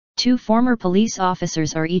Two former police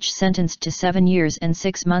officers are each sentenced to 7 years and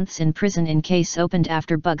 6 months in prison in case opened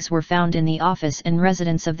after bugs were found in the office and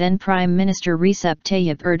residence of then Prime Minister Recep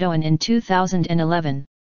Tayyip Erdoğan in 2011.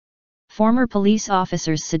 Former police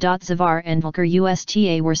officers Sedat, Zavar and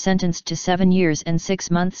Usta were sentenced to 7 years and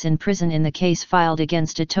 6 months in prison in the case filed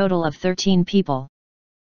against a total of 13 people.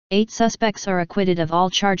 8 suspects are acquitted of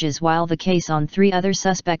all charges while the case on 3 other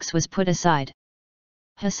suspects was put aside.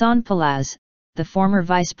 Hasan Palaz, the former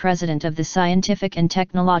vice president of the Scientific and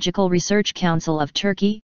Technological Research Council of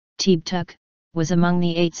Turkey, TÜBİTAK, was among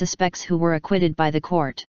the 8 suspects who were acquitted by the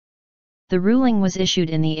court. The ruling was issued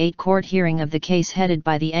in the 8-court hearing of the case headed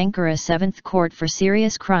by the Ankara 7th Court for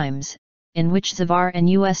Serious Crimes, in which Zavar and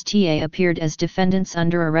Usta appeared as defendants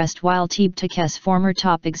under arrest while TÜBİTAK's former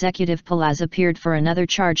top executive Palaz appeared for another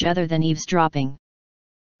charge other than eavesdropping.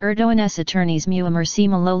 Erdoğan's attorneys Muammer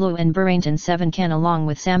Simalolu and Burhanettin Sevincan along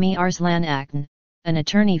with Sami Arslan Aktan, an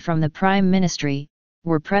attorney from the Prime Ministry,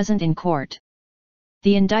 were present in court.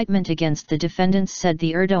 The indictment against the defendants said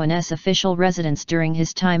the Erdoğan's official residence during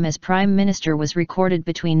his time as Prime Minister was recorded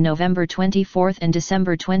between November 24 and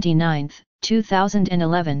December 29,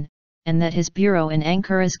 2011, and that his bureau in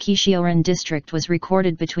Ankara's Kişiören district was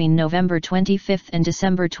recorded between November 25 and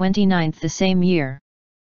December 29 the same year.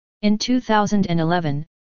 In 2011,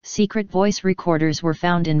 secret voice recorders were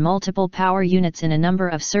found in multiple power units in a number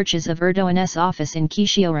of searches of Erdoğan's office in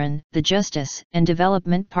Kişiören, the Justice and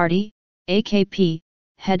Development Party, AKP,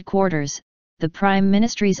 headquarters, the Prime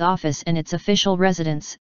Ministry's office and its official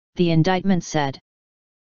residence, the indictment said.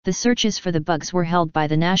 The searches for the bugs were held by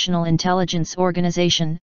the National Intelligence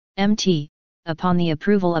Organization, MT, upon the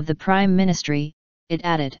approval of the Prime Ministry, it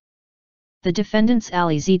added. The defendants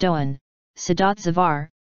Ali Zedoğan, Sedat Zavar,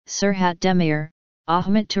 Serhat Demir,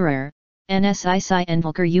 Ahmet Turer, NSIC and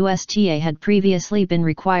Usta had previously been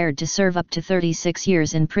required to serve up to 36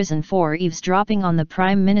 years in prison for eavesdropping on the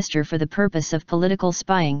Prime Minister for the purpose of political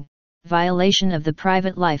spying, violation of the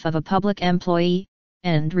private life of a public employee,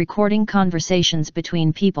 and recording conversations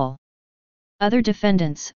between people. Other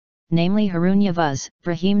defendants, namely Harun Yavuz,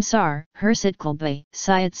 Brahim Sar, Hursit Kalbay,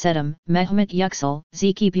 Syed Sedam, Mehmet Yüksel,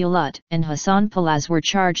 Zeki Bulut, and Hasan Palaz were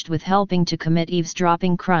charged with helping to commit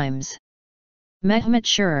eavesdropping crimes. Mehmet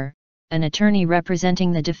Shurer, an attorney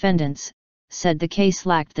representing the defendants, said the case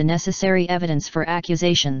lacked the necessary evidence for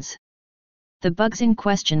accusations. The bugs in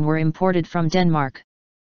question were imported from Denmark.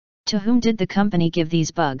 To whom did the company give these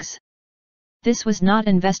bugs? This was not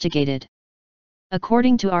investigated.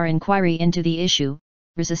 According to our inquiry into the issue,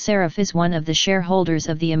 Reza Sarif is one of the shareholders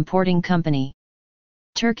of the importing company.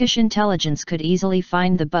 Turkish intelligence could easily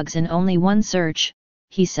find the bugs in only one search,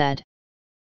 he said.